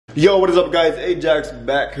Yo, what is up guys? Ajax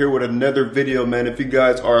back here with another video, man. If you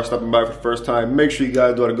guys are stopping by for the first time, make sure you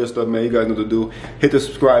guys do all the good stuff, man. You guys know what to do. Hit the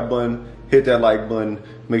subscribe button, hit that like button.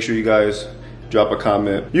 Make sure you guys drop a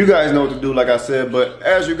comment. You guys know what to do, like I said, but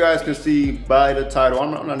as you guys can see by the title,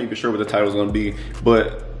 I'm not even sure what the title is gonna be,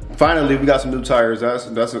 but finally we got some new tires. That's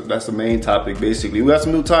the main topic basically. We got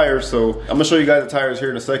some new tires, so I'm gonna show you guys the tires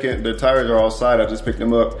here in a second. The tires are outside. I just picked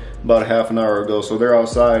them up about a half an hour ago, so they're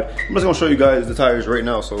outside. I'm just gonna show you guys the tires right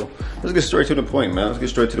now, so let's get straight to the point, man. Let's get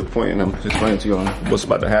straight to the point, and I'm just explaining to you what's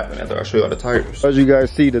about to happen after I show you all the tires. As you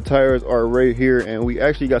guys see, the tires are right here, and we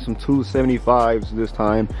actually got some 275s this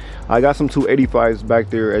time. I got some 285s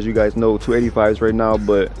back there, as you guys know, 285s right now,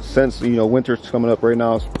 but since, you know, winter's coming up right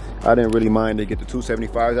now, I didn't really mind to get the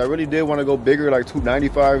 275s. I really did want to go bigger, like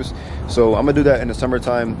 295s, so I'm gonna do that in the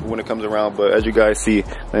summertime when it comes around. But as you guys see,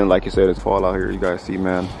 and like you said, it's fall out here. You guys see,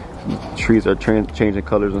 man, trees are changing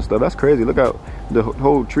colors and stuff. That's crazy. Look out, the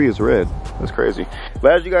whole tree is red. That's crazy.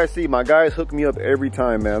 But as you guys see, my guys hook me up every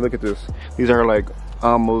time, man. Look at this. These are like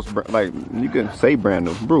almost like, you can say brand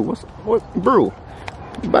new. Brew, what brew?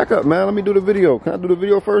 Back up, man. Let me do the video. Can I do the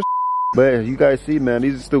video first? But as you guys see, man,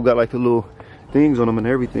 these still got like the little things on them and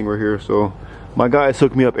everything right here. So my guys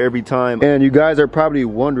hook me up every time, and you guys are probably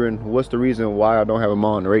wondering what's the reason why I don't have them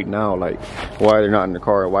on right now, like why they're not in the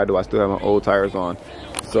car, why do I still have my old tires on.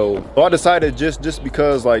 So I decided just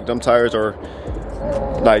because like them tires are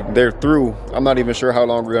like they're through, I'm not even sure how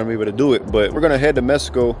long we're gonna be able to do it, but we're gonna head to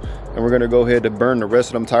Mexico and we're gonna go ahead to burn the rest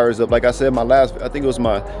of them tires up. Like I said, I think it was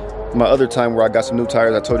my other time where I got some new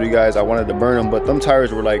tires, I told you guys I wanted to burn them, but them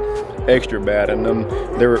tires were like extra bad, and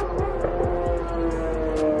they were,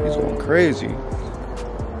 he's going crazy.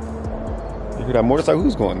 You hear that motorcycle?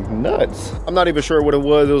 Who's going nuts? I'm not even sure what it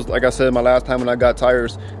was. It was, like I said, my last time when I got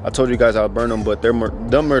tires, I told you guys I would burn them, but them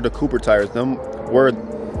are the Cooper tires. Them were,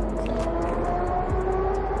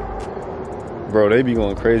 bro, they be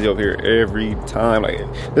going crazy over here every time. Like,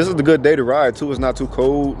 this is the good day to ride too. It's not too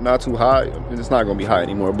cold, not too hot. It's not gonna be hot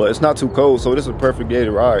anymore, but it's not too cold, so this is a perfect day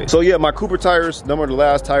to ride. So yeah, my Cooper tires, them are the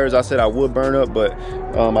last tires I said I would burn up, but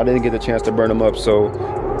I didn't get the chance to burn them up. So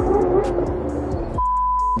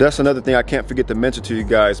that's another thing I can't forget to mention to you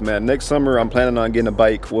guys, man. Next summer I'm planning on getting a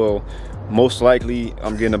bike. Well, most likely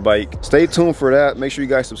I'm getting a bike. Stay tuned for that. Make sure you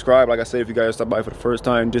guys subscribe, like I said, if you guys stop by for the first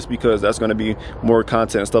time, just because that's going to be more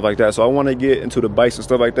content and stuff like that. So I want to get into the bikes and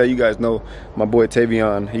stuff like that. You guys know my boy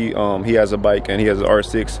Tavion, he has a bike and he has an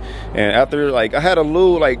R6, and after, like, I had a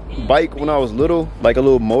little like bike when I was little, like a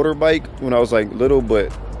little motorbike when I was like little,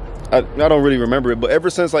 but I don't really remember it. But ever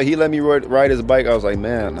since like he let me ride his bike, I was like,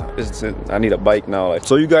 man, I need a bike now. Like,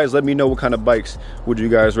 so you guys let me know what kind of bikes would you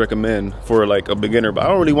guys recommend for like a beginner. But I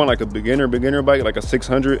don't really want like a beginner bike, like a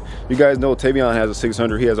 600. You guys know Tavion has a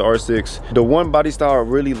 600. He has an R6. The one body style I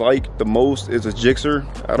really like the most is a Gixxer.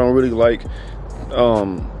 I don't really like,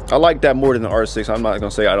 I like that more than the R6. I'm not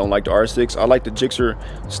gonna say I don't like the R6. I like the Gixxer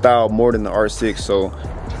style more than the R6. So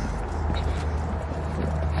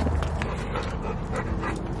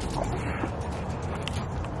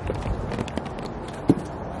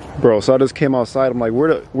bro, so I just came outside. I'm like,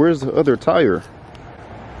 where's the other tire?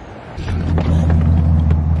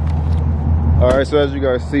 All right, so as you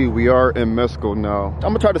guys see, we are in Mexico now. I'm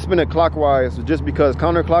gonna try to spin it clockwise, just because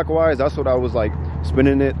counterclockwise, that's what I was like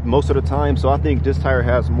spinning it most of the time. So I think this tire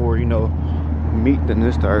has more, you know, meat than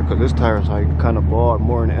this tire, because this tire is like kind of broad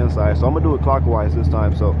more on the inside. So I'm gonna do it clockwise this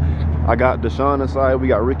time. So I got Deshaun inside, we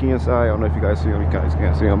got Ricky inside. I don't know if you guys see him, you guys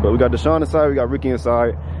can't see him, but we got Deshaun inside, we got Ricky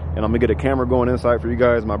inside. And I'm gonna get a camera going inside for you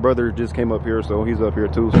guys. My brother just came up here, so he's up here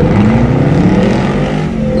too. It's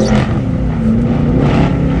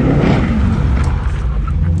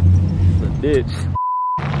a ditch.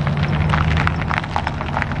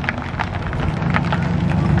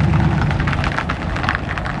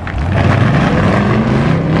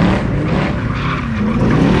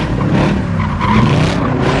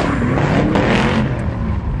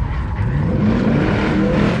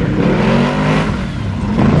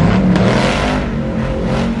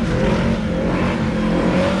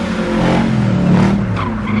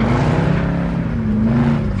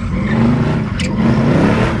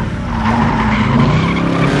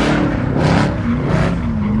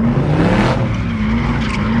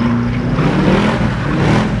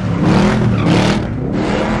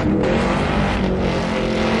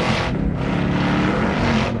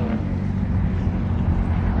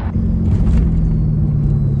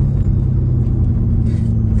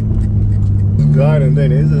 And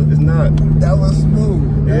then it's not. That was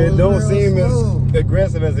smooth. It don't seem as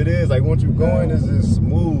aggressive as it is. Like once you're going, it's just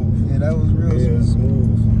smooth. Yeah, that was real smooth.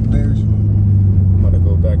 Smooth. Very smooth. I'm gonna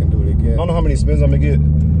go back and do it again. I don't know how many spins I'm gonna get.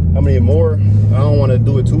 how many more. I don't want to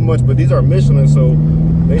do it too much, but these are Michelin, so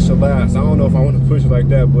they should last. I don't know if I want to push it like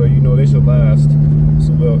that, but you know, they should last.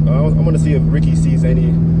 So I'm gonna see if Ricky sees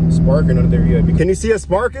any sparking under there yet. Can you see it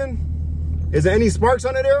sparking? Is there any sparks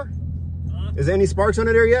under there? Is there any sparks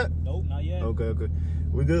under there yet? Nope, not yet. Okay, okay.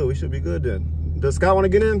 We good. We should be good then. Does Scott want to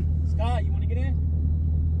get in? Scott, you want to get in?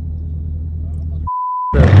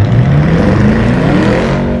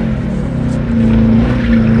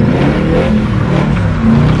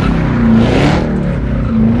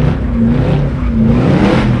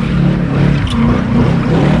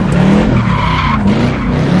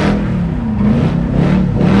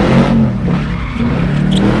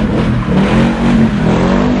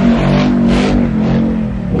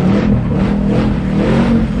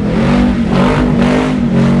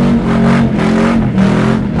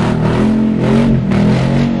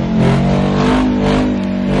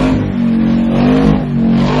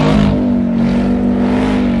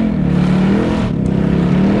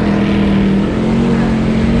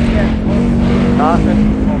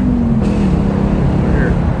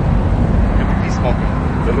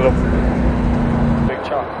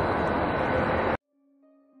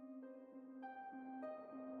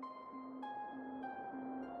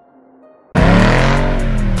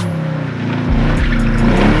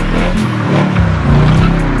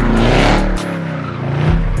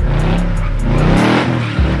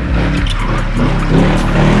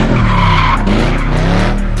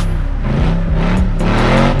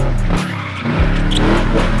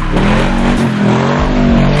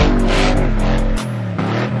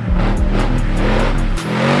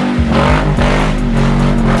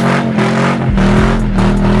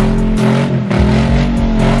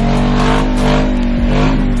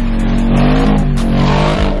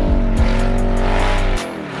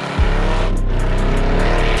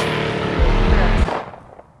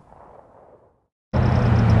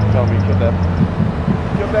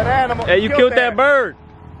 Hey, you killed that bird.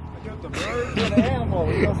 I killed the bird, killed the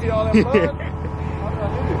animal. You don't see all that blood? How did I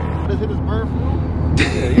do this? Just hit this bird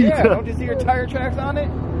flu? Yeah, don't you see your tire tracks on it?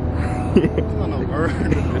 It's not no bird.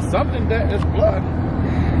 It's something that is blood.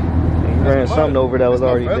 He ran something over that was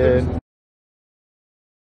already dead.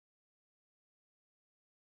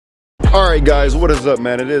 Alright guys, what is up,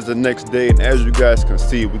 man? It is the next day, and as you guys can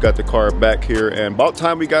see, we got the car back here, and about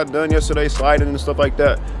time we got done yesterday sliding and stuff like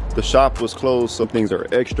that. The shop was closed, so things are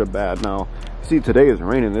extra bad now. See, today is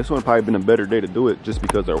raining. This one probably been a better day to do it, just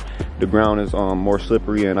because the ground is more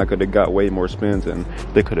slippery, and I could have got way more spins, and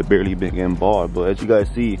they could have barely been getting balled. But as you guys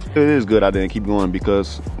see, it is good I didn't keep going,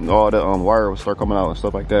 because all the wire will start coming out and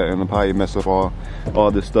stuff like that, and it'll probably mess up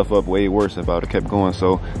all this stuff up way worse if I would have kept going.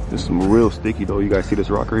 So this is real sticky though. You guys see this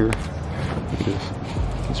rock right here? Look at this.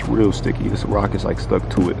 It's real sticky. This rock is like stuck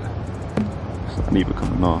to it. It's not even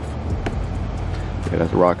coming off. Yeah,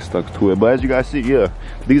 that's rock stuck to it. But as you guys see, yeah,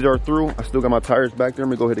 these are through. I still got my tires back there.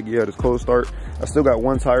 Let me go ahead and get this cold start. I still got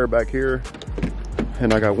one tire back here,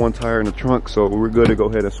 and I got one tire in the trunk, so we're good to go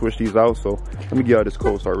ahead and switch these out. So let me get out this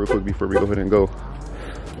cold start real quick before we go ahead and go.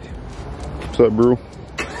 What's up, bro?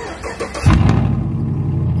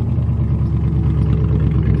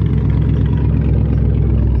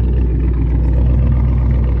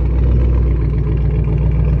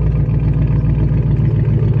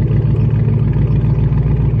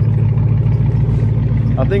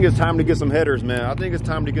 I think it's time to get some headers, man. I think it's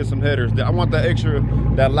time to get some headers. I want that extra,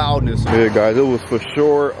 that loudness. Yeah, guys, it was for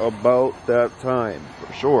sure about that time.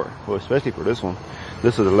 For sure. Well, especially for this one.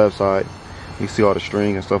 This is the left side. You see all the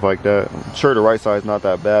string and stuff like that. I'm sure the right side's not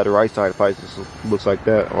that bad. The right side probably just looks like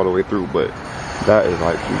that all the way through, but that is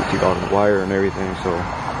like, you can see all the wire and everything. So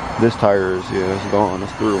this tire is, yeah, it's gone,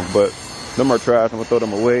 it's through. But them are trash. I'm gonna throw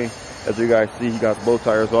them away. As you guys see, he got both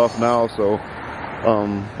tires off now, so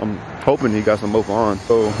I'm hoping he got some both on.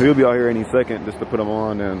 So he'll be out here any second just to put them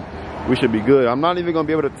on, and we should be good. I'm not even gonna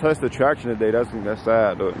be able to test the traction today. That's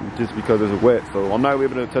sad, just because it's wet. So I'm not gonna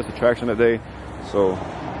be able to test the traction today. So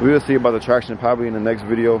we'll see about the traction probably in the next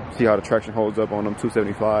video. See how the traction holds up on them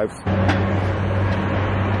 275s.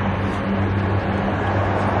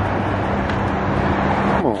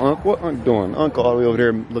 Come on, Unc, what Unc doing? Unc all the way over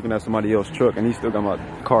there looking at somebody else's truck, and he still got my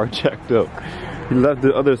car jacked up. He left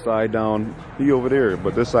the other side down. He over there,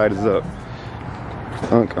 but this side is up.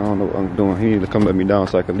 Unc, I don't know what Unc doing. He need to come let me down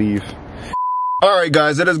so I can leave. Alright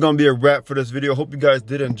guys, that is going to be a wrap for this video. Hope you guys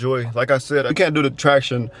did enjoy. Like I said, I can't do the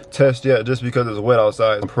traction test yet just because it's wet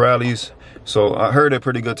outside. Pirellis, so I heard they're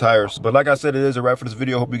pretty good tires. But like I said, it is a wrap for this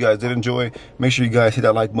video. Hope you guys did enjoy. Make sure you guys hit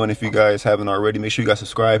that like button if you guys haven't already. Make sure you guys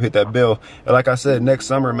subscribe, hit that bell. And like I said, next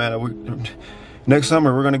summer, man, next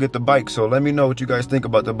summer we're gonna get the bike. So let me know what you guys think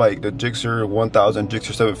about the bike, the Gixxer 1000,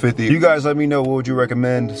 Gixxer 750. You guys let me know what would you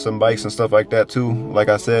recommend, some bikes and stuff like that too, like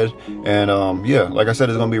I said. And yeah, like I said,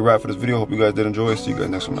 it's gonna be a wrap for this video. Hope you guys did enjoy. See you guys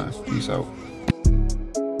next one, man. Peace out.